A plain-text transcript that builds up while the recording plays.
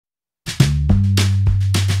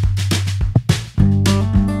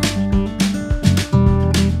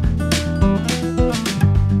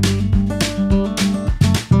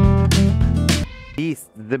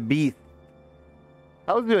the beast.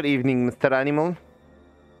 How's your evening, Mr. Animal?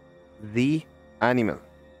 The Animal.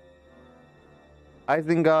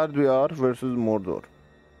 Isengard we are versus Mordor.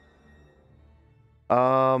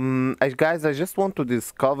 Guys, I just want to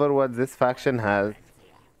discover what this faction has.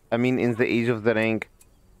 I mean, in the Age of the Ring.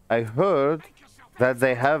 I heard that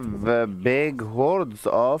they have big hordes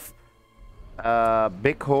of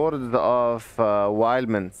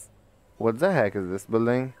wildmen. What the heck is this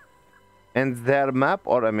building? And their map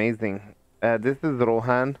are amazing. This is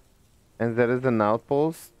Rohan, and there is an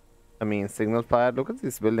outpost. I mean, signal fire. Look at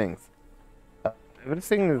these buildings.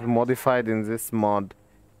 Everything is modified in this mod.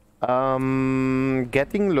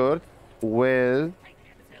 Getting lured with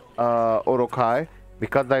Urukai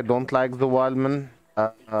because I don't like the wildmen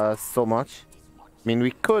so much. I mean,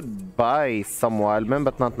 we could buy some wildmen,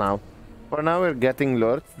 but not now. For now, we're getting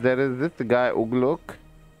lured. There is this guy Ugluk.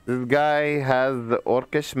 This guy has the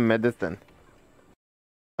Orcish medicine.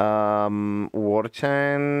 War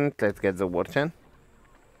chant. Let's get the war chant.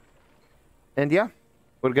 And yeah,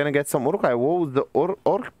 we're gonna get some Urukai. Whoa, the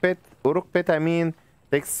Uruk pit, I mean,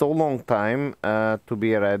 takes so long time to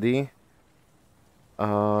be ready.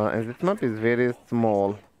 And this map is very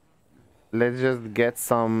small. Let's just get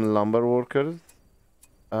some lumber workers.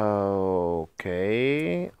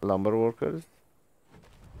 Okay, lumber workers.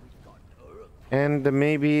 And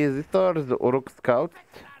maybe these are the Uruk scouts.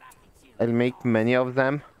 I'll make many of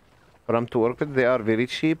them from to work with. They are very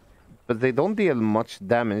cheap, but they don't deal much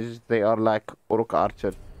damage. They are like Uruk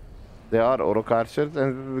archers. They are Uruk archers,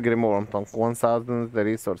 and this is Grimoire Tank. 1000 the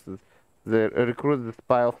resources. They recruit the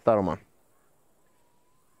spy of Saruman.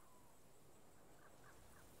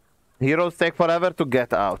 Heroes take forever to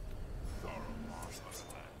get out.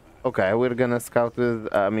 Okay, we're gonna scout with,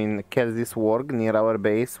 kill this warg near our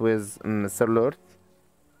base with Mr. Lurt.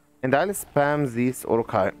 And I'll spam these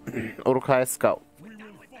Urukai scout.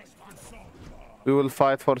 We will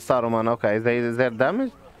fight for Saruman. Okay, their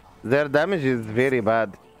damage is very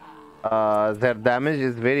bad. Their damage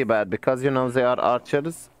is very bad because, you know, they are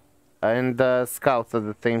archers and scouts at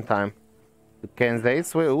the same time. Can they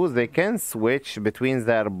switch? Ooh, they can switch between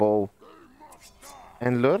their bow.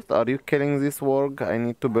 And Lurt, are you killing this warg? I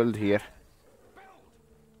need to build here.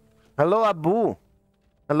 Hello, Abu.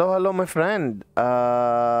 Hello, my friend.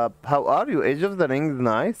 How are you? Age of the Ring is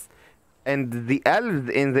nice. And the elves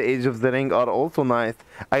in the Age of the Ring are also nice.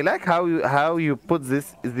 I like how you put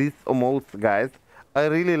these emotes, guys. I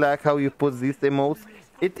really like how you put these emotes.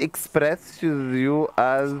 It expresses you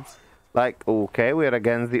as like, okay, we're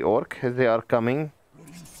against the orc. They are coming.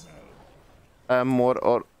 More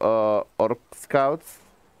orc scouts.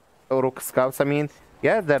 Uruk scouts, I mean.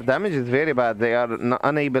 Yeah, their damage is very bad. They are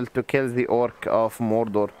unable to kill the orc of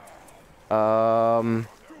Mordor.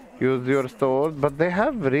 Use your sword, but they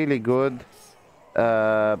have really good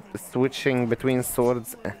switching between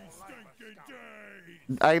swords.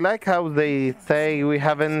 I like how they say we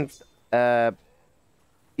haven't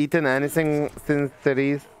eaten anything since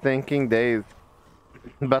 3 stinking days,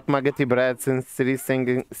 but maggoty bread since 3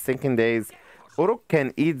 stinking days. Uruk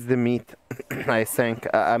can eat the meat, I think.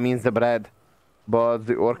 I mean the bread, but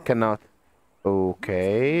the orc cannot.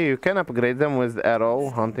 Okay, you can upgrade them with arrow,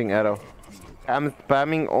 hunting arrow. I'm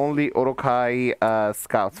spamming only Urukai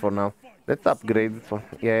scouts for now. Let's upgrade this one.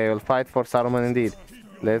 Yeah, we'll fight for Saruman indeed.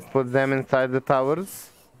 Let's put them inside the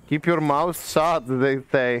towers. Keep your mouth shut, they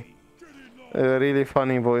say. Really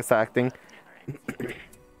funny voice acting.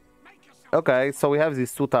 Okay, so we have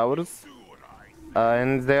these 2 towers.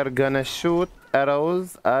 And they're gonna shoot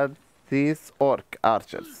arrows at these orc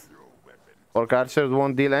archers. Orc archers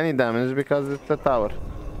won't deal any damage because it's a tower.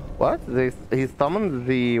 What? He summoned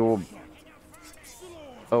the...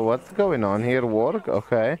 Oh, what's going on here? Warg?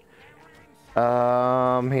 Okay.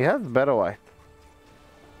 He has better white.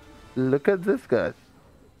 Look at this, guys.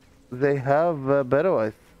 They have better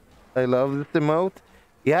white. I love this emote.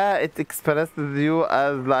 Yeah, it expresses you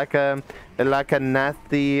as like a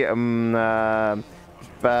nasty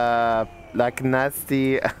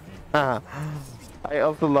nasty. I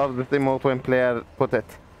also love this emote when player put it.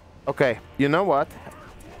 Okay, you know what?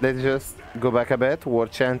 Let's just go back a bit. War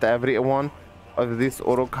chant everyone of these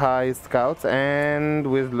Urukai scouts, and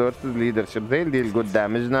with Lurt's leadership, they'll deal good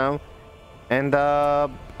damage now. And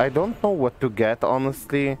I don't know what to get,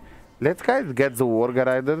 honestly. Let's guys get the Warg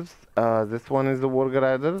Riders. This one is the Warg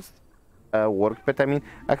Riders. Work pit, I mean.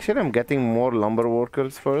 Actually, I'm getting more lumber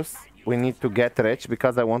workers first. We need to get rich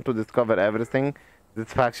because I want to discover everything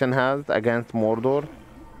this faction has against Mordor.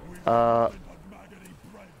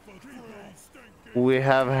 We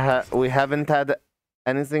haven't had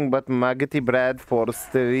anything but maggoty bread for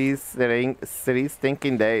three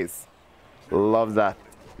stinking days. Love that.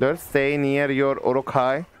 Let's stay near your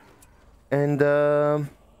Urukai. And,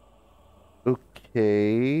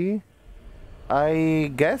 okay.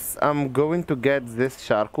 I guess I'm going to get this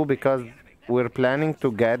Sharku because we're planning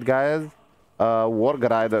to get, guys, Warg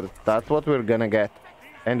Riders. That's what we're gonna get.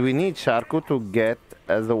 And we need Sharku to get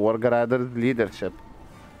as a Warg Riders leadership.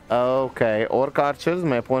 Okay, Orc Archers.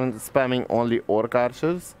 My opponent is spamming only Orc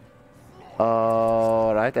Archers.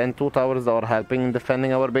 Right, and 2 towers are helping in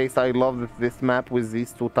defending our base. I love this map with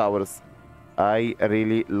these 2 towers. I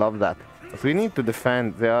really love that. But we need to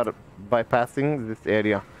defend. They are bypassing this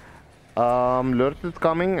area. Lurch is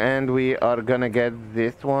coming, and we are gonna get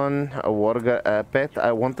this one, a Warg pet.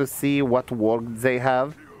 I want to see what Warg they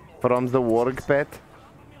have from the Warg pet.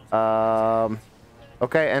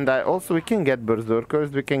 Okay, and we can get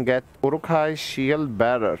Berserkers. We can get Urukai Shield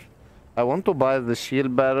Bearer. I want to buy the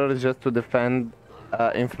Shield Bearer just to defend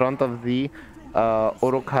in front of the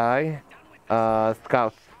Urukai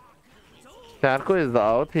Scouts. Sharko is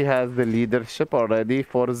out. He has the leadership already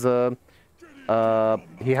for the...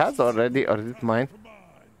 he has already... Or is it mine?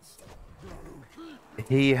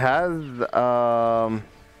 He has...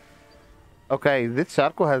 okay, this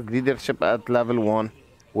Sharko has leadership at level 1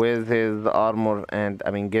 with his armor and...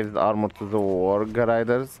 I mean, gives armor to the Warg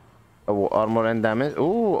Riders. Armor and damage.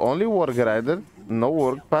 Ooh, only Warg Riders. No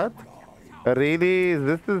Warg Path. Really?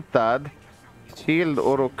 This is sad. Shield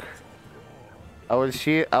Uruk. Our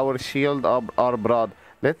shield are broad.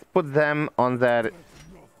 Let's put them on their...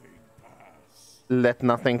 Let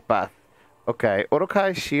nothing pass. Okay,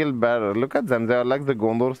 Urukai Shield Bearer. Look at them. They are like the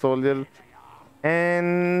Gondor soldiers.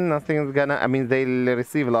 And nothing's gonna... I mean, they'll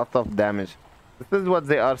receive lots of damage. This is what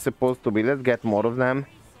they are supposed to be. Let's get more of them.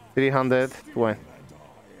 320.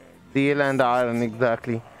 Steel and iron,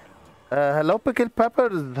 exactly. Hello, pickled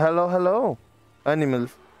peppers. Hello, hello.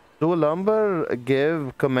 Animals. Do lumber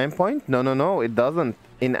give command point? No, it doesn't.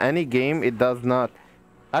 In any game, it does not.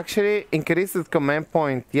 Actually, increases command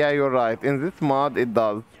point. Yeah, you're right. In this mod, it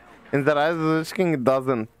does. In the Rise of the Lich King, it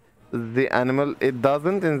doesn't. The animal, it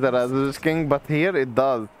doesn't in the Rise of the Lich King, but here it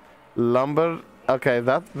does. Lumber. Okay,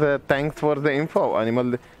 that's the thanks for the info,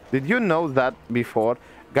 animal. Did you know that before?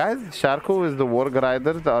 Guys, Sharku is the Warg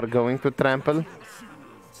Riders are going to trample.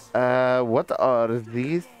 What are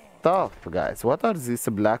these stuff, guys? What are these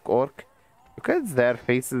black orc? Look at their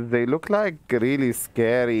faces. They look like really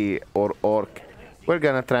scary orc. We're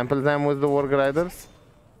gonna trample them with the Warg Riders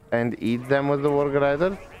and eat them with the Warg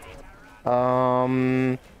Riders.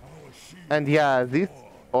 And yeah, these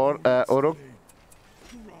orc.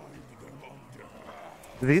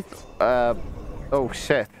 These oh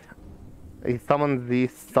shit. He summoned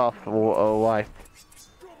these stuff. Why?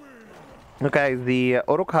 Okay, the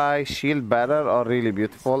Urukai Shield Bearer are really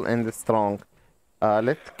beautiful and strong.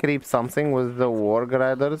 Let's creep something with the Warg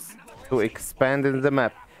Riders to expand in the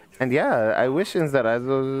map. And yeah, I wish in the Rise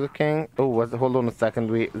of the King... Oh, hold on a second.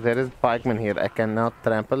 There is pikeman here. I cannot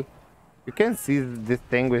trample. You can see this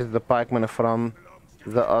thing with the pikeman from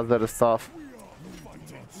the other stuff.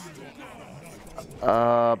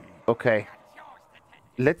 Okay.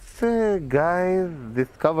 Let's, guys,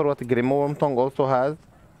 discover what Grimoire Wormtongue also has.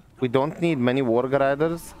 We don't need many Warg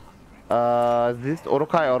Riders. These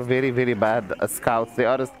Urukai are very, very bad scouts. They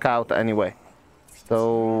are a scout anyway. So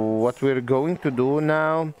what we're going to do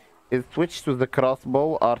now is switch to the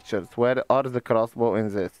crossbow archers. Where are the crossbow in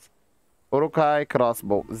this? Urukai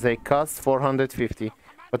crossbow. They cost 450.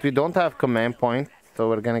 But we don't have command point. So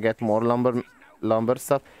we're gonna get more lumber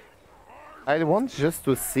stuff. I want just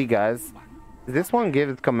to see, guys. This one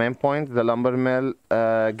gives command point. The lumber mill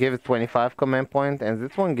gives 25 command point, and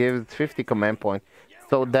this one gives 50 command point.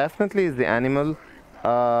 So definitely the animal,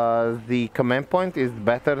 the command point is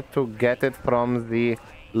better to get it from the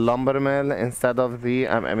lumber mill instead of the,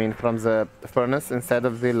 I mean from the furnace instead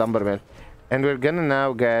of the lumber mill. And we're gonna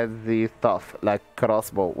now get the stuff like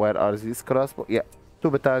crossbow. Where are these crossbow? Yeah,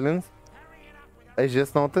 2 battalions. I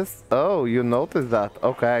just noticed. Oh, you noticed that?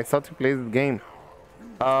 Okay, I thought you played this game.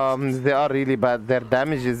 They are really bad. Their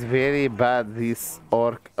damage is very bad, these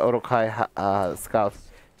Urukai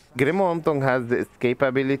scouts. Grimoire Wormtongue has the escape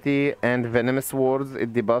ability and venomous words.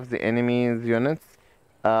 It debuffs the enemy's units,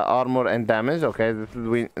 armor and damage. Okay, this is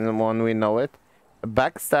the one we know it.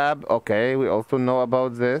 Backstab. Okay, we also know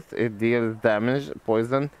about this. It deals damage,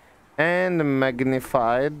 poison, and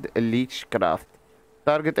magnified leechcraft.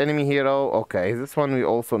 Target enemy hero. Okay, this one we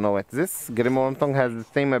also know it. This Grimoire Wormtongue has the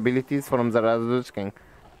same abilities from the Rise of the Lich King.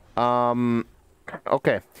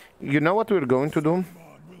 Okay, you know what we're going to do?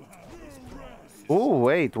 Oh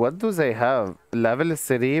wait, what do they have? Level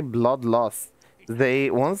 3 blood loss.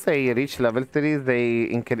 Once they reach level 3,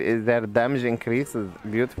 their damage increases.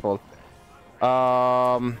 Beautiful.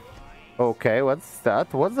 Um. Okay, what's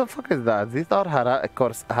that? What the fuck is that? These are of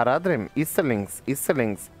course, Haradrim, Easterlings,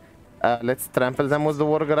 Easterlings. Let's trample them with the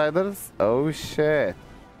Warg Riders. Oh shit.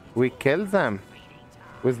 We kill them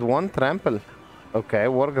with one trample. Okay,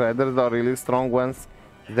 Warg Riders are really strong ones.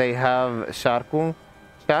 They have Sharku.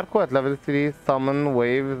 Sharku at level 3 summon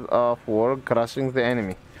waves of Warg crushing the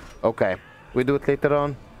enemy. Okay, we do it later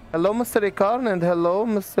on. Hello Mr. Ikarn and hello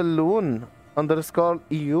Mr. Loon underscore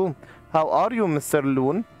EU. How are you Mr.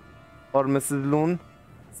 Loon? Or Mrs. Loon.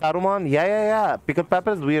 Saruman, yeah. Pickled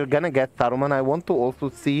peppers, we're gonna get Saruman. I want to also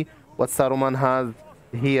see what Saruman has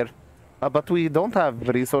here. But we don't have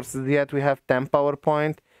resources yet. We have 10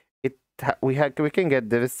 PowerPoint. We can get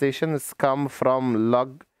devastation. Scum from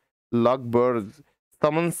log birds.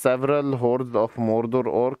 Summon several hordes of Mordor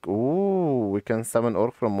orc. Ooh, we can summon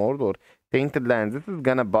orc from Mordor. Tainted land. This is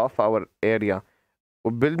gonna buff our area.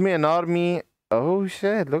 Build me an army. Oh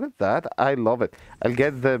shit, look at that. I love it. I'll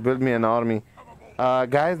get the build me an army.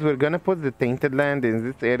 Guys, we're gonna put the tainted land in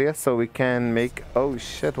this area so we can make... Oh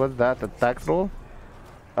shit, what's that? Attack roll?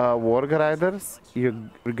 Warg Riders.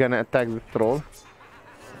 We're gonna attack this troll.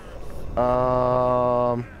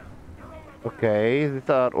 Okay, these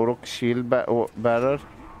are Uruk shield bearer.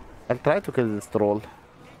 I'll try to kill this troll.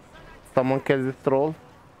 Someone kill this troll.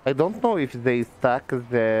 I don't know if they stack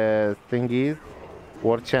the thingies.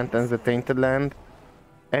 War chant and the tainted land.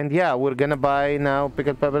 And yeah, we're gonna buy now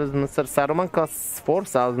pickled peppers. Mr. Saruman costs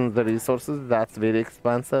 4,000 the resources. That's very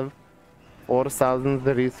expensive. 4,000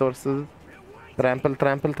 the resources. Trample.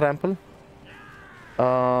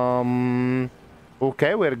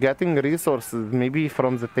 Okay, we're getting resources. Maybe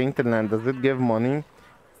from the tainted land. Does it give money?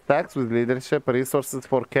 Stacks with leadership, resources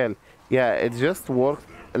for kill. Yeah, it just works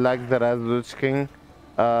like the Razduch King.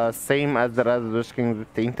 Same as the Razduch King, the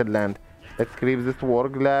tainted land. Let's creep this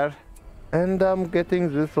Warglar. And I'm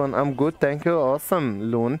getting this one. I'm good, thank you. Awesome,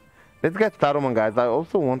 Loon. Let's get Saruman, guys. I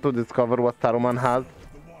also want to discover what Saruman has.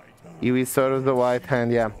 He serves the White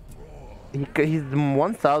Hand, yeah. He's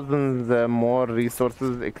 1,000 more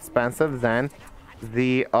resources expensive than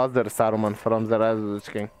the other Saruman from the Razduch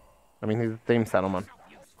King. I mean, he's the same Saruman.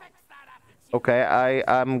 Okay,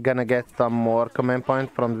 I'm gonna get some more command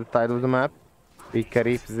points from the side of the map. We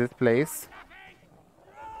creep this place.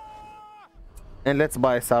 And let's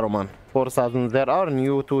buy Saruman. 4,000. There are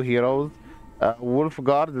new 2 heroes.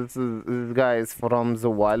 Wolfguard, this guy is from the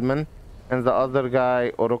Wildman. And the other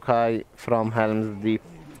guy, Urukai, from Helm's Deep.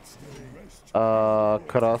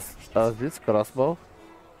 This crossbow.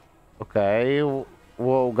 Okay.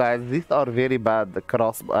 Whoa, guys, these are very bad. The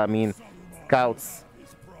scouts.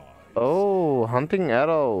 Oh, hunting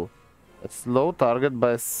arrow. Slow target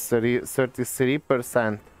by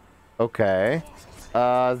 33%. Okay.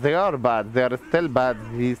 They are bad. They are still bad,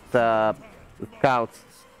 these scouts.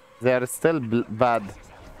 They are still bad.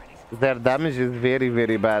 Their damage is very,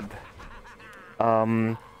 very bad.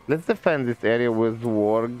 Let's defend this area with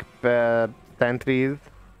warg sentries.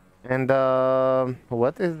 And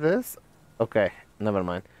what is this? Okay, never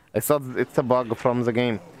mind. I thought it's a bug from the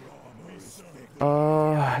game.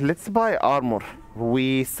 Let's buy armor.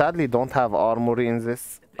 We sadly don't have armor in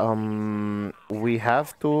this. We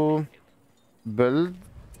have to build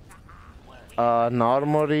an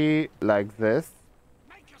armory like this,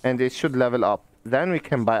 and it should level up. Then we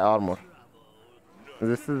can buy armor.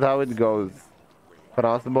 This is how it goes.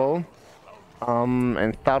 Crossbow,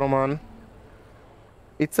 and Saruman.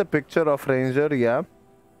 It's a picture of ranger, yeah.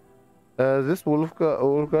 This wolf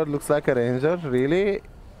guard looks like a ranger, really.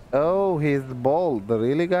 Oh, he's bald,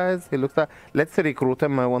 really, guys? He looks like... Let's recruit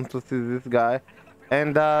him. I want to see this guy.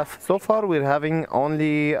 And so far we're having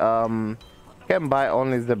only can buy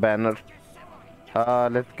only the banner.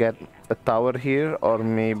 Let's get a tower here, or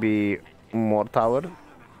maybe more tower.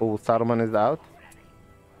 Oh, Saruman is out.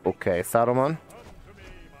 Okay, Saruman,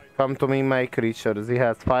 come to me, my creatures. He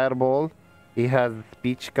has fireball, he has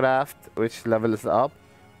speechcraft, which levels up.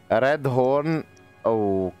 A red horn.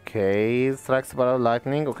 Okay, strikes by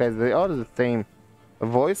lightning. Okay, they are the same.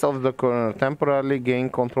 Voice of the corner, temporarily gain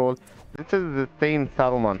control. This is the same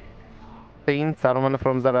Saruman. Same Saruman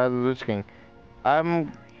from the Razduch King.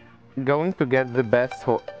 I'm going to get the best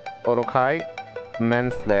Urukai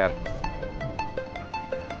Manslayer.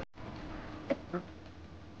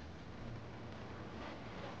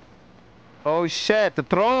 Oh shit, a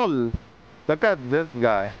troll! Look at this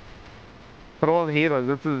guy. Troll hero,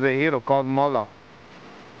 this is the hero called Mola.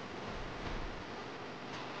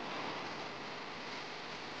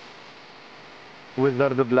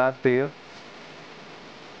 Wizard Blast here.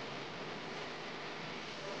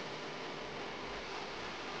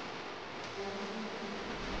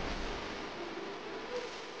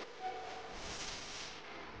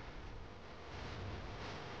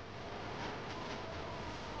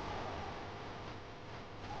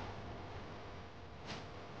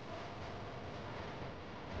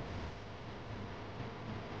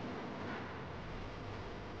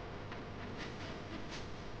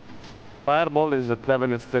 Fireball is at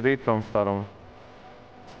level 3 from Storm.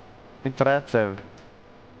 Impressive.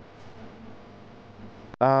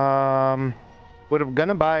 We're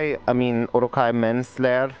gonna buy, I mean, Urukai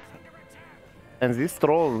Manslayer. And this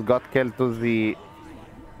troll got killed to the...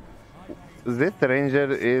 This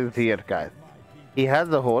ranger is here, guys. He has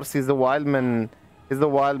a horse. He's a wildman. He's a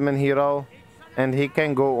wildman hero. And he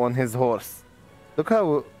can go on his horse. Look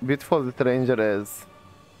how beautiful this ranger is.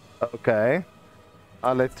 Okay.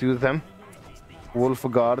 Let's use him. Wolf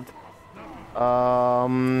Guard.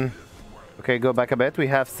 Okay, go back a bit. We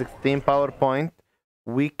have 16 power point.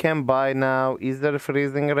 We can buy now either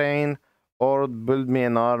Freezing Rain or build me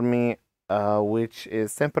an army, which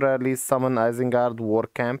is temporarily summon Isengard War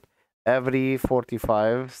Camp every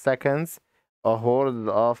 45 seconds. A horde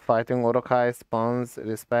of fighting Urukai spawns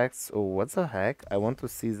respects. Oh, what the heck? I want to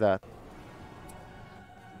see that.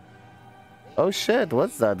 Oh shit,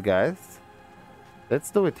 what's that, guys? Let's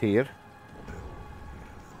do it here.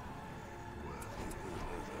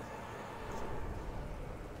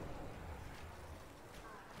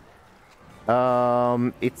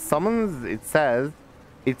 It summons, it says,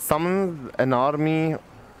 it summons an army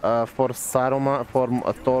for Saruman, for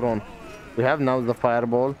Thoron. We have now the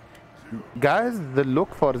Fireball. Guys, the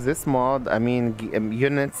look for this mod, I mean,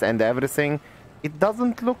 units and everything, it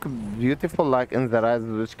doesn't look beautiful like in the Rise of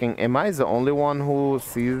the Lich King. Am I the only one who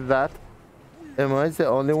sees that? Am I the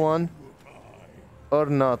only one? Or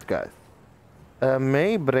not, guys?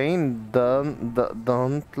 My brain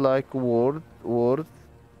don't like words.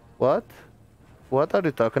 What? What are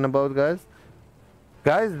you talking about, guys?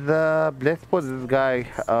 Guys, let's put this guy.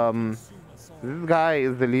 This guy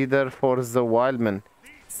is the leader for the Wildman.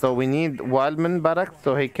 So we need Wildman barracks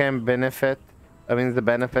so he can benefit. I mean, the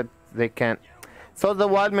benefit they can. So the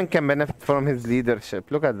Wildman can benefit from his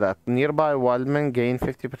leadership. Look at that. Nearby Wildman gain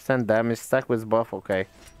 50% damage stack with buff. Okay.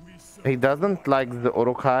 He doesn't like the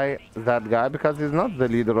Urukai, that guy, because he's not the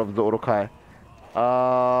leader of the Urukai.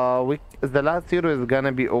 The last hero is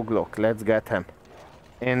gonna be Oglok. Let's get him.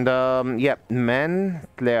 And yeah,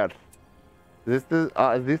 Manslayer. These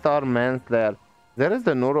are Manslayer. There is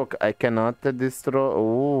an Uruk I cannot destroy.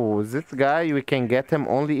 Oh, this guy we can get him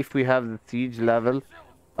only if we have the siege level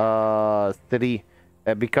 3,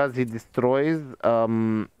 because he destroys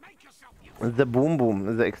the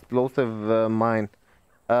boom, the explosive mine.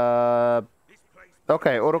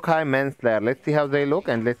 Okay, Urukai Manslayer. Let's see how they look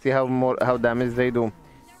and let's see how damage they do.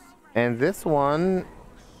 And this one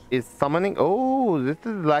is summoning. Oh, this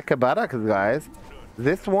is like a barracks, guys.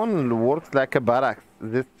 This one works like a barracks.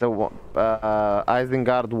 This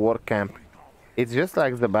Isengard War Camp. It's just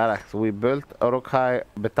like the barracks. We built Urukai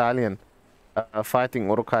battalion, fighting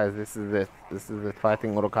Urukai. This is it. This is it,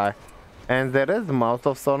 fighting Urukai. And there is Mouth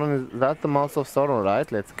of Sauron. That's the Mouth of Sauron,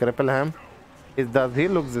 right? Let's cripple him. Does he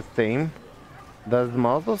look the same? Does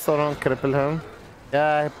Mouth of Sauron cripple him?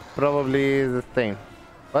 Yeah, probably the same.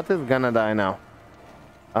 But he's gonna die now.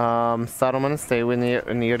 Saruman, stay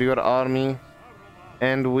near your army.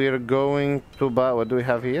 And we're going to buy... What do we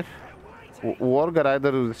have here? Warg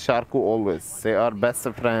Rider with Sharku always. They are best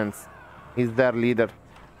friends. He's their leader.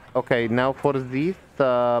 Okay, now for these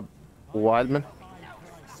Wildmen.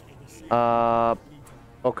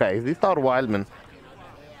 Okay, these are Wildmen.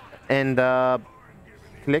 And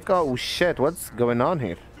click... Oh shit, what's going on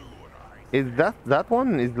here? Is that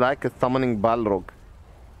one is like a summoning Balrog.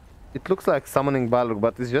 It looks like summoning Balrog,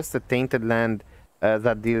 but it's just a tainted land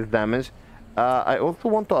that deals damage. I also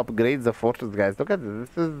want to upgrade the fortress, guys. Look at this.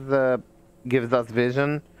 This is gives us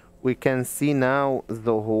vision. We can see now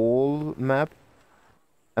the whole map.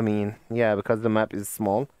 I mean, yeah, because the map is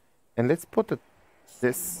small. And let's put it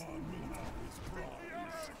this.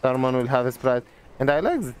 Saruman will have his prize. And I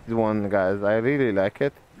like this one, guys. I really like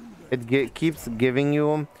it. It keeps giving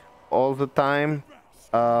you all the time.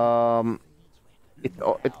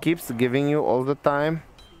 It keeps giving you all the time.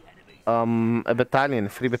 A battalion,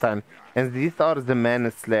 free battalion. And these are the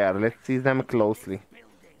Manslayer. Let's see them closely.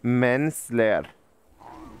 Manslayer.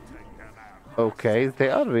 Okay, they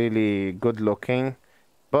are really good looking,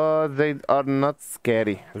 but they are not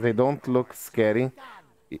scary. They don't look scary.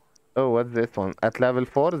 Oh, what's this one? At level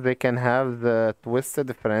 4, they can have the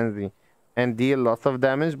Twisted Frenzy and deal lots of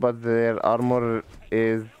damage, but their armor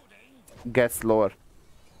gets lower.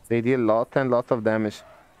 They deal lots and lots of damage.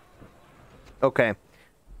 Okay.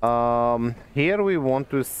 Here we want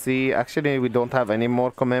to see... Actually, we don't have any more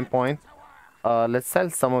command point. Let's sell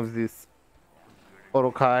some of these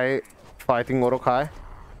Urukai, fighting Urukai.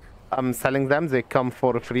 I'm selling them. They come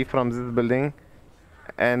for free from this building.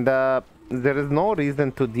 And there is no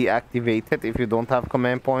reason to deactivate it if you don't have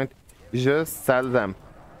command point. Just sell them.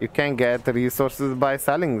 You can get resources by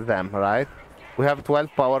selling them, right? We have 12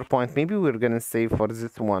 power point. Maybe we're gonna save for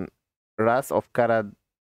this one. Wrath of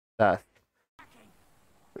Karadas.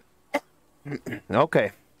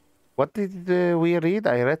 Okay. What did we read?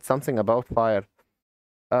 I read something about fire.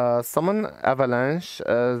 Summon avalanche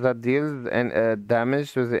that deals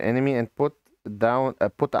damage to the enemy and put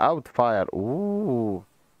out fire. Ooh.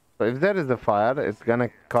 So if there is a fire, it's gonna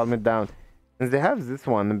calm it down. And they have this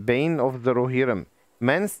one, Bane of the Rohirrim.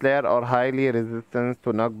 Manslayer are highly resistant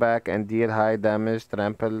to knockback and deal high damage,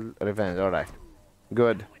 trample, revenge. Alright.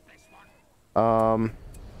 Good.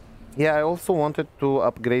 Yeah, I also wanted to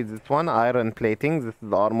upgrade this one, iron plating. This is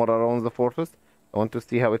the armor around the fortress. I want to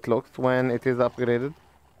see how it looks when it is upgraded.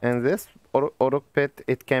 And this Orc Pit,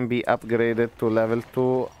 it can be upgraded to level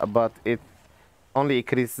 2, but it only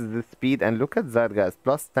increases the speed. And look at that, guys.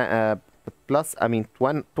 I mean,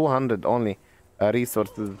 200 only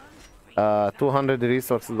resources. 200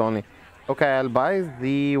 resources only. Okay, I'll buy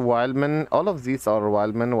the Wildman. All of these are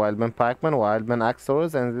Wildman Packman, Wildman Axe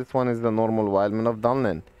Throwers, and this one is the normal Wildman of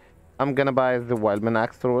Dunlin. I'm gonna buy the Wildman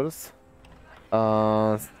Axe Throwers.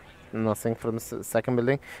 Nothing from second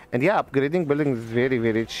building. And yeah, upgrading buildings is very,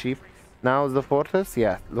 very cheap. Now the fortress,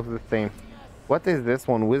 yeah, looks the same. What is this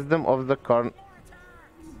one? Wisdom of the Corner.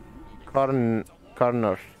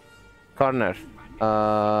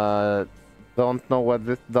 Don't know what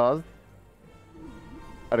this does.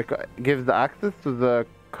 Gives the access to the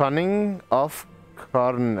Cunning of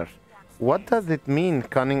Corner. What does it mean,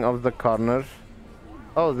 Cunning of the Corner?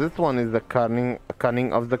 Oh, this one is the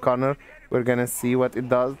cunning of the corner. We're gonna see what it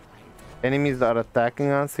does. Enemies are attacking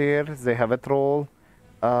us here. They have a troll.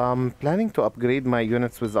 Planning to upgrade my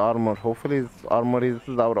units with armor. Hopefully this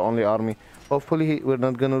is our only army. Hopefully we're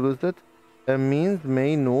not gonna lose it. Means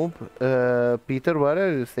may noob. Peter, why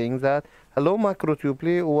are you saying that? Hello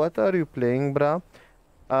MacroTupley, what are you playing, brah?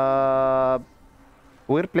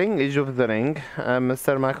 We're playing Age of the Ring,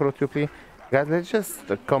 Mr. MacroTupley. Guys, let's just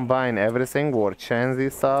combine everything, war chancy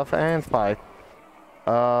stuff, and fight.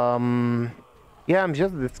 Yeah, I'm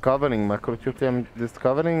just discovering, MacroTupley. I'm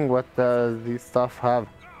discovering what these stuff have.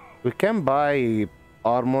 We can buy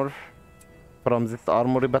armor from this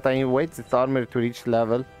armory, but I wait this armory to reach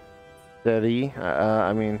level 3,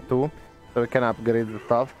 I mean 2, so we can upgrade the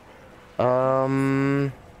stuff.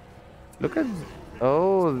 Look at,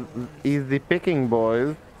 oh, easy picking,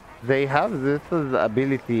 boys. They have this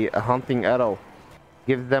ability, a hunting arrow.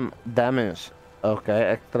 Gives them damage. Okay,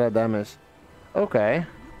 extra damage. Okay.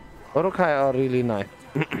 Urukai are really nice.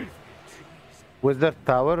 Wizard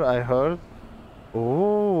Tower, I heard.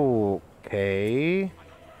 Oh, okay.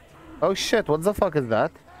 Oh shit, what the fuck is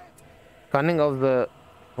that? Cunning of the...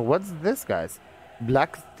 What's this, guys?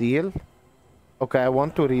 Black Steel? Okay, I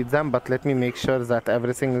want to read them, but let me make sure that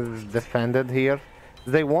everything is defended here.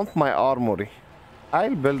 They want my armory.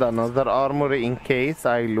 I'll build another armory in case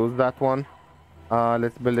I lose that one.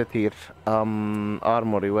 Let's build it here.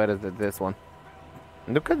 Armory, where is it? This one.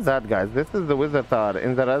 Look at that, guys. This is the Wizard Tower.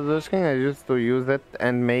 In the Resolution, I used to use it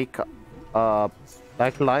and make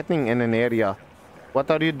like lightning in an area. What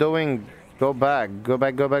are you doing? Go back. Go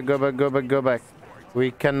back, go back, go back, go back, go back.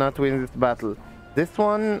 We cannot win this battle. This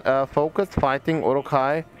one, focus fighting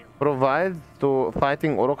Urukai, provides to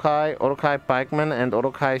fighting Urukai, Urukai Pikeman, and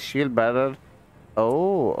Urukai Shield Bearer.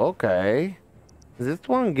 Oh, okay. This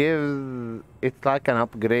one gives... It's like an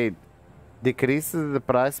upgrade. Decreases the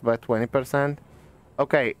price by 20%.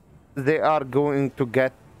 Okay, they are going to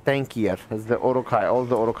get tankier as the Urukai, all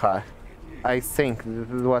the Urukai. I think this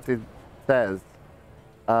is what it says.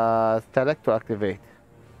 Select to activate.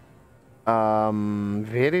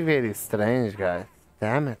 Very, very strange, guys.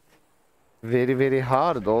 Damn it. Very, very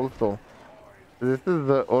hard also. This is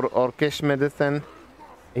the Orcish medicine.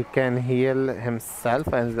 He can heal himself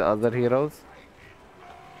and the other heroes.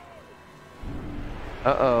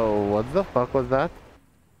 Uh-oh, what the fuck was that?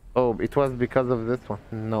 Oh, it was because of this one.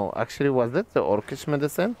 No, actually, was it the Orcish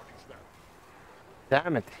medicine?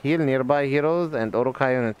 Damn it. Heal nearby heroes and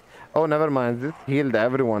Urukai units. Oh, never mind. This healed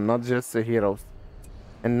everyone, not just the heroes.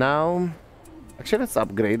 And now... Actually, let's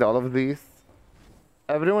upgrade all of these.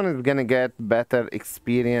 Everyone is gonna get better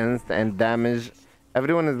experience and damage.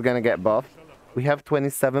 Everyone is gonna get buffed. We have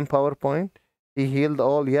 27 power point. He healed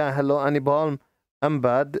all. Yeah, hello, Anibal. I'm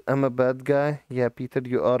bad. I'm a bad guy. Yeah, Peter,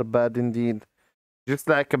 you are bad indeed. Just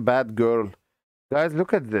like a bad girl. Guys,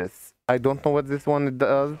 look at this. I don't know what this one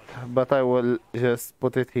does, but I will just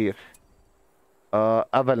put it here.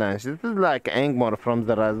 Avalanche. This is like Angmar from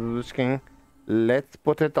the Razush King. Let's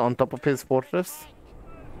put it on top of his fortress.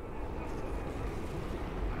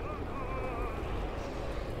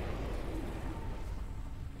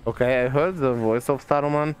 Okay, I heard the voice of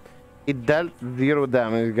Saruman. It dealt 0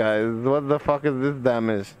 damage, guys. What the fuck is this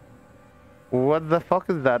damage? What the fuck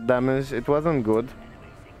is that damage? It wasn't good.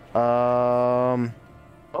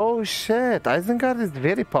 Oh shit, Isengard is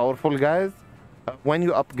very powerful, guys. When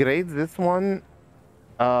you upgrade this one,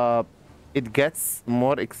 uh, it gets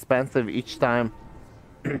more expensive each time.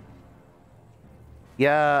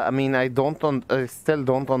 Yeah, I mean, I still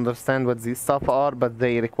don't understand what these stuff are, but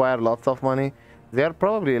they require lots of money. They are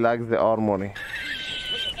probably like the armory.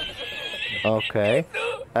 Okay,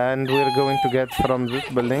 and we're going to get from this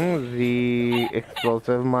building the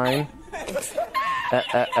explosive mine.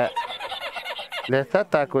 Let's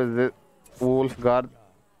attack with the wolf guard.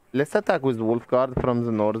 Let's attack with wolf guard from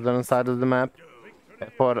the northern side of the map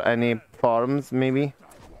for any farms, maybe.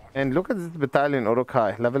 And look at this battalion,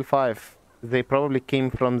 Uruk-hai, level 5. They probably came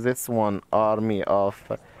from this one army of,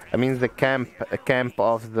 I mean the camp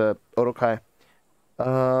of the Uruk-hai.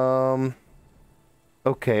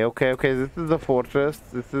 Okay. This is the fortress.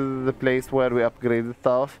 This is the place where we upgrade the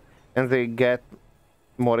stuff, and they get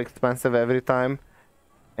more expensive every time.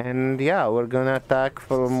 And yeah, we're gonna attack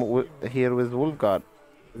from here with Wolfguard.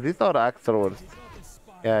 These are axe throwers.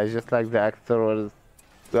 Yeah, just like the axe throwers.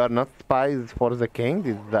 We are not spies for the king.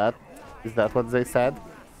 Is that what they said?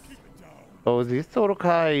 Oh, these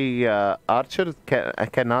Uruk-hai archers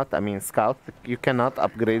cannot. I mean, scouts. You cannot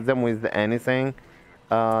upgrade them with anything,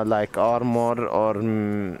 like armor or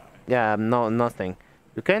yeah, no, nothing.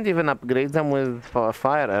 You can't even upgrade them with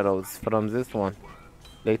fire arrows from this one.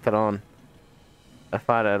 Later on. A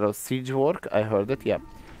fire arrow siege work, I heard it, yeah.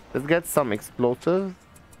 Let's get some explosives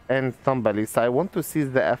and some ballista. I want to see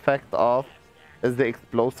the effect of the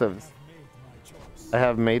explosives. I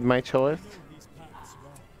have made my choice.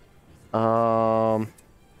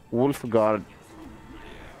 Wolf guard.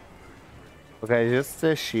 Okay, just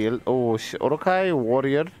a shield. Oh, Uruk-hai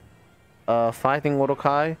warrior. Fighting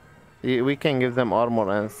Uruk-hai. We can give them armor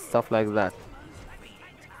and stuff like that.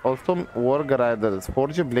 Also, Warg Riders,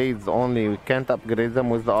 Forge Blades only, we can't upgrade them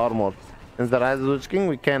with the armor. In the Rise of the King,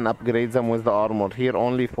 we can upgrade them with the armor. Here,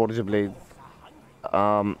 only Forge Blades.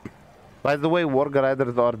 By the way, Warg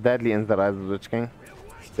Riders are deadly in the Rise of the King.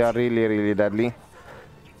 They are really, really deadly.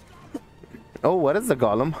 Oh, where is the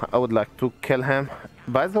Golem? I would like to kill him.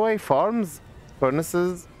 By the way, farms,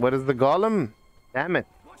 furnaces, where is the Golem? Damn it.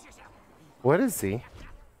 Where is he?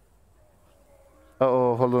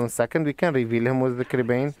 Oh, hold on a second. We can reveal him with the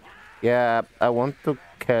Cribane. Yeah, I want to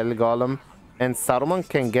kill Golem. And Saruman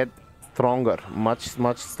can get stronger. Much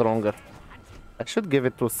stronger. I should give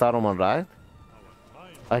it to Saruman, right?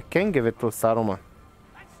 I can give it to Saruman.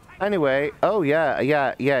 Anyway, oh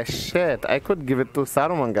yeah, shit. I could give it to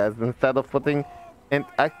Saruman, guys, instead of putting... And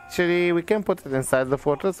actually, we can put it inside the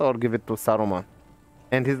fortress or give it to Saruman.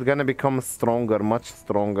 And he's gonna become stronger, much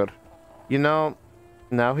stronger. You know,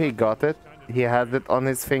 now he got it. He has it on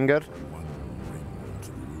his finger.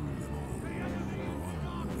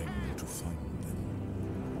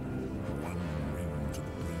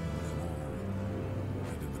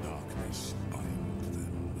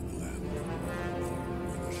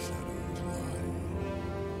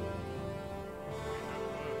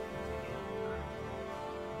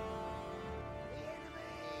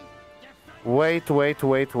 Wait.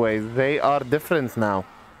 They are different now.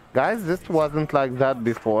 Guys, this wasn't like that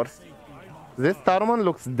before. This Saruman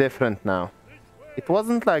looks different now. It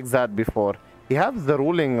wasn't like that before. He has the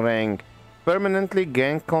ruling ring. Permanently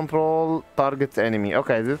gain control, targets enemy.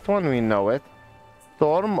 Okay, this one we know it.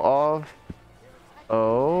 Storm of...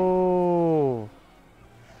 Oh.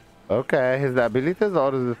 Okay, his abilities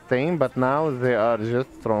are the same, but now they are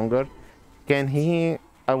just stronger. Can he...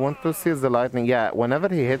 I want to see the lightning. Yeah, whenever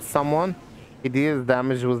he hits someone, he deals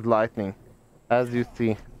damage with lightning. As you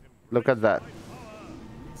see. Look at that.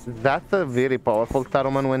 That's a very powerful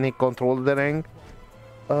Saruman when he controls the ring.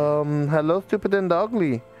 Hello, stupid and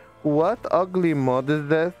ugly. What ugly mod is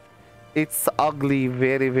this? It's ugly,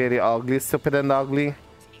 very ugly, stupid and ugly.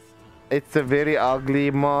 It's a very ugly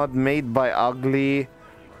mod made by ugly.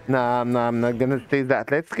 Nah, I'm not gonna say that.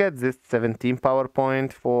 Let's get this 17 power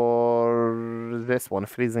point for this one,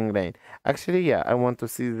 freezing rain. Actually, yeah, I want to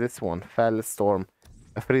see this one, fell storm.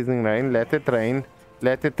 A freezing rain, let it rain.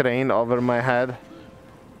 Let it rain over my head.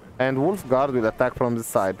 And Wolf Guard will attack from the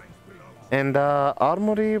side. And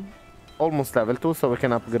Armory, almost level 2, so we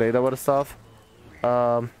can upgrade our stuff.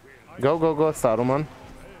 Go, Saruman.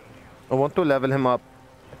 I want to level him up.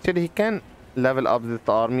 Actually, he can level up this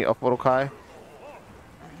army of Uruk-hai.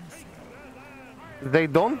 They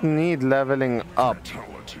don't need leveling up.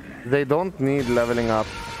 They don't need leveling up.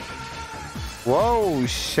 Whoa,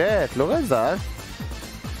 shit, look at that.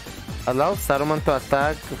 Allow Saruman to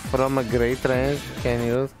attack from a great range. Can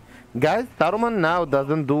use. Guys, Saruman now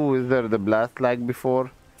doesn't do Wizard Blast like before.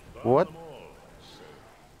 What?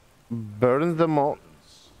 Burns them all.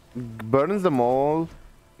 Burns them all.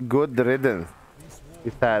 Good riddance.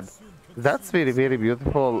 He said. That's very, very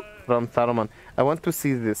beautiful from Saruman. I want to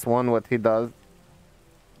see this one, what he does.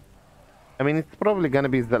 I mean, it's probably gonna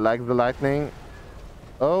be like the lightning.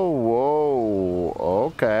 Oh, whoa.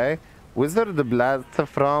 Okay. Wizard Blast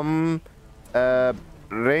from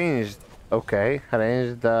ranged. Okay,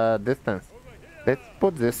 ranged distance. Let's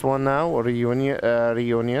put this one now.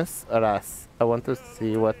 Reunious Ras. I want to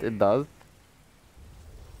see what it does.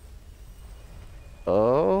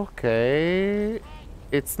 Okay.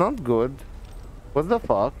 It's not good. What the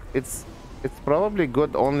fuck? It's probably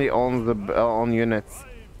good only on the on units.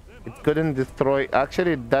 It couldn't destroy.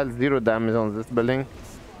 Actually, it does 0 damage on this building.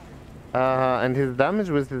 And his damage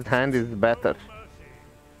with his hand is better.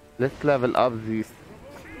 Let's level up these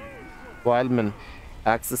Wildman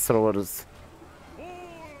Axis Throwers.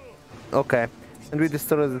 Okay, and we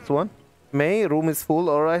destroy this one. May, room is full.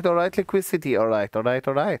 Alright, liquidity. Alright.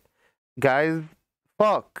 Guys,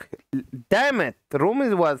 fuck. Damn it. The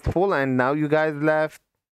room was full and now you guys left.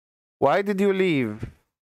 Why did you leave?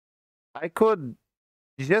 I could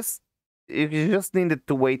just... You just needed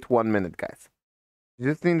to wait 1 minute, guys. You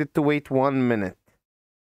just needed to wait 1 minute.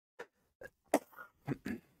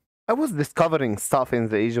 I was discovering stuff in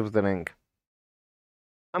the Age of the Ring.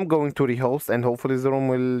 I'm going to rehost and hopefully the room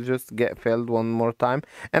will just get filled one more time.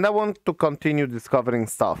 And I want to continue discovering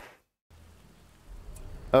stuff.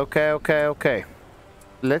 Okay.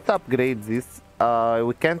 Let's upgrade this.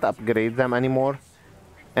 We can't upgrade them anymore.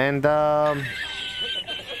 And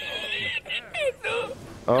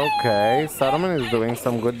okay, Saruman is doing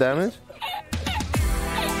some good damage.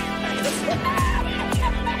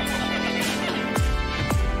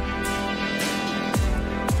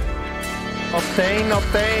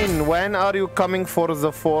 Obtain, when are you coming for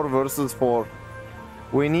the 4 versus 4?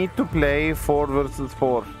 We need to play 4 versus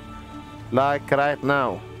 4. Like right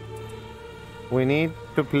now. We need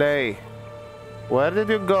to play. Where did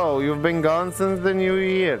you go? You've been gone since the new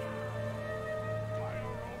year.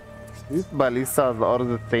 These ballistas are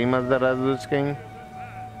the same as the Red Witch King.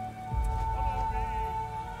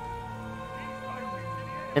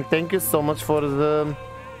 And thank you so much for the...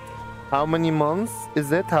 How many months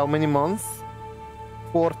is it? How many months?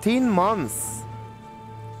 14 months.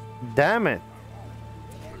 Damn it.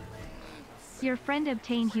 Your friend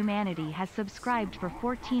Obtain Humanity has subscribed for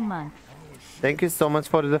 14 months. Thank you so much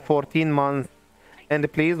for the 14 months.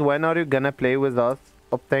 And please, when are you gonna play with us?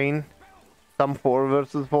 Obtain some 4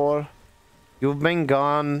 versus 4. You've been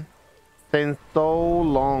gone since so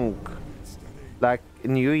long. Like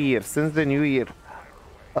New Year, since the New Year.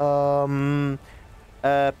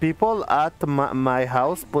 People at my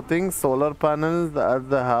house putting solar panels at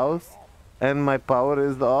the house and my power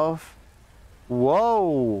is off.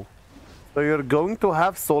 Whoa! So you're going to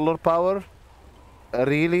have solar power?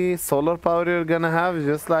 Really? Solar power you're gonna have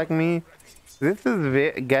just like me? This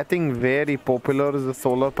is getting very popular, the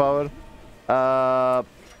solar power.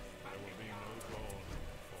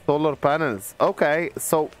 Solar panels. Okay,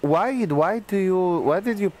 so why are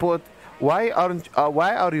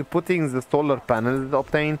you putting the solar panels,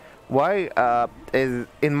 Obtain? Why is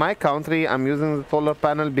in my country I'm using the solar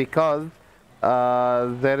panel because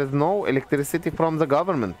there is no electricity from the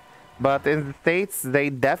government, but in the States they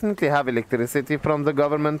definitely have electricity from the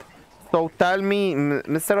government. So tell me,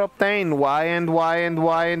 Mr. Obtain, why and why and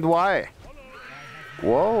why and why?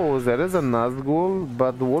 Whoa, there is a Nazgul,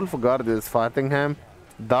 but the Wolf Guard is fighting him.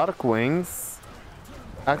 Dark Wings.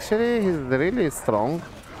 Actually, he's really strong.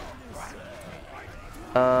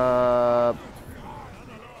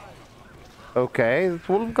 Okay, this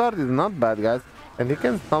Wolf Guard is not bad, guys. And he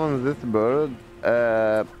can summon this bird.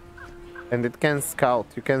 And it can scout.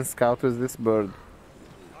 You can scout with this bird.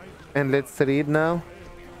 And let's read now.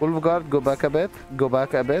 Wolf Guard, go back a bit. Go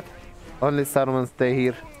back a bit. Only Saruman stay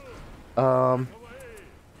here.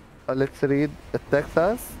 Let's read.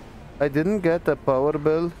 Texas. I didn't get a power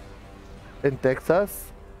bill in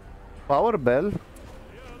Texas. Power bill?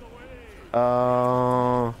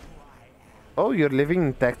 Oh, you're living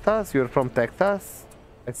in Texas? You're from Texas?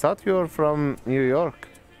 I thought you were from New York.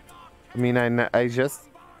 I mean, I just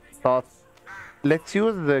thought. Let's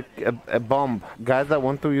use a bomb. Guys, I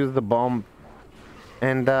want to use the bomb.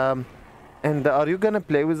 And are you gonna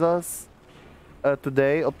play with us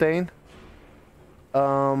today, Obtain?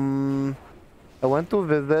 I went to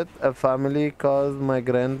visit a family cause my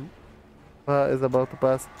grandpa is about to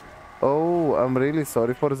pass. Oh, I'm really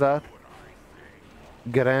sorry for that.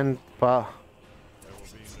 Grandpa.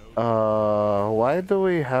 Why do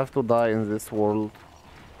we have to die in this world?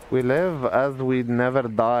 We live as we never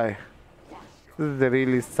die. This is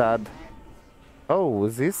really sad. Oh,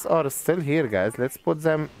 these are still here, guys. Let's put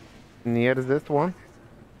them near this one.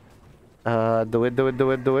 Do it, do it,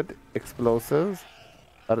 do it, do it. Explosives.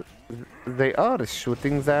 They are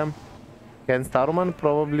shooting them. Can Saruman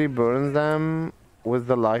probably burn them with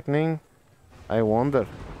the lightning? I wonder.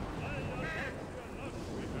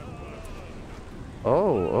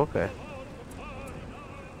 Oh, okay.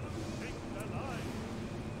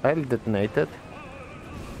 I'll detonate it.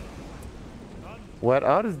 Where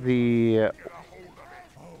are the...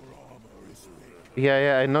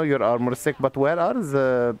 Yeah, I know your armor is sick, but where are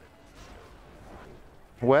the...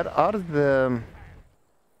 Where are the...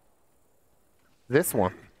 This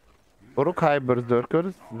one. Uruk-hai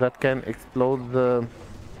berserkers that can explode the...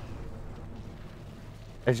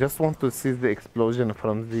 I just want to see the explosion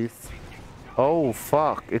from these. Oh,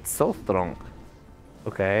 fuck. It's so strong.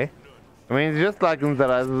 Okay. I mean, it's just like in the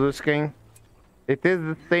Rise King. It is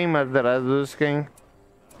the same as the Rise King.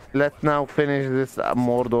 Let's now finish this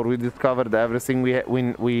Mordor. We discovered everything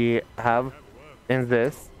we have in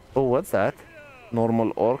this. Oh, what's that?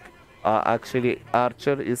 Normal orc. Actually,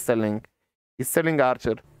 Archer is selling. He's selling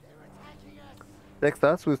Archer. Text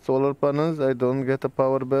us with solar panels. I don't get a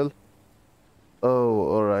power bill.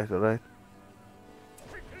 Oh, alright, alright.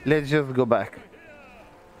 Let's just go back.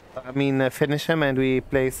 I mean, finish him and we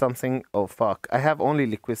play something. Oh, fuck. I have only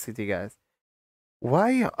liquidity, guys.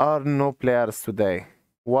 Why are no players today?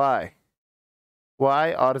 Why?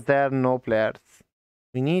 Why are there no players?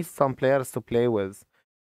 We need some players to play with.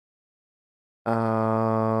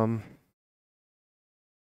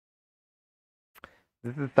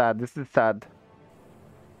 This is sad. This is sad.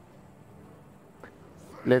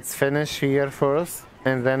 Let's finish here first,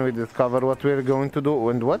 and then we discover what we're going to do.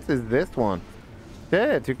 And what is this one?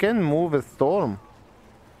 Shit, you can move a storm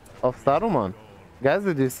of Saruman. Guys,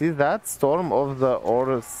 did you see that? Storm of the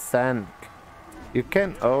Orsank. You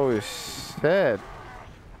can... Oh, shit.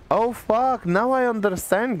 Oh, fuck. Now I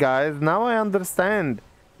understand, guys. Now I understand.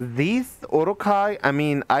 These Uruk-hai, I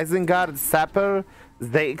mean, Isengard, Sapper,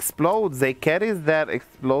 they explode. They carry their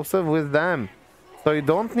explosive with them. So you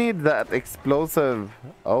don't need that explosive.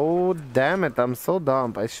 Oh, damn it. I'm so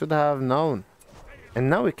dumb. I should have known. And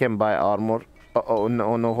now we can buy armor. Oh,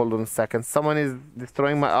 no, no. Hold on a second. Someone is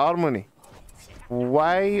destroying my harmony.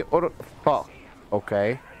 Why? Or... Fuck.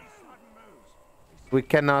 Okay. We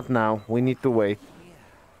cannot now. We need to wait.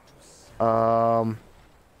 I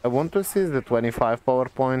want to see the 25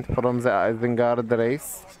 PowerPoint from the Isengard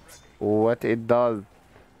race. What it does.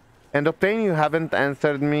 And Octane, you haven't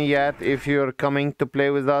answered me yet if you're coming to play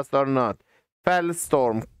with us or not. Fell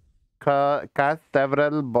Storm. Cast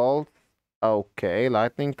several bolts. Okay,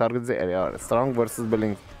 lightning targets the area. Strong versus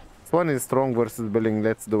billing. This one is strong versus billing.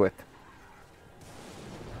 Let's do it.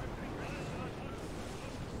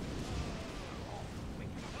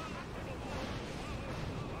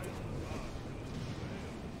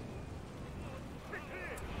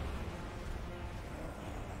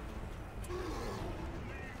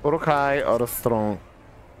 Uruk-hai are strong.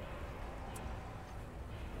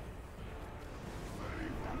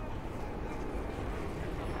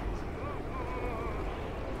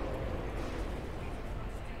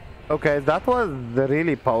 Okay, that was the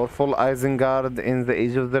really powerful Isengard in the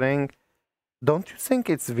Age of the Ring. Don't you think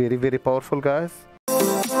it's very, very powerful, guys?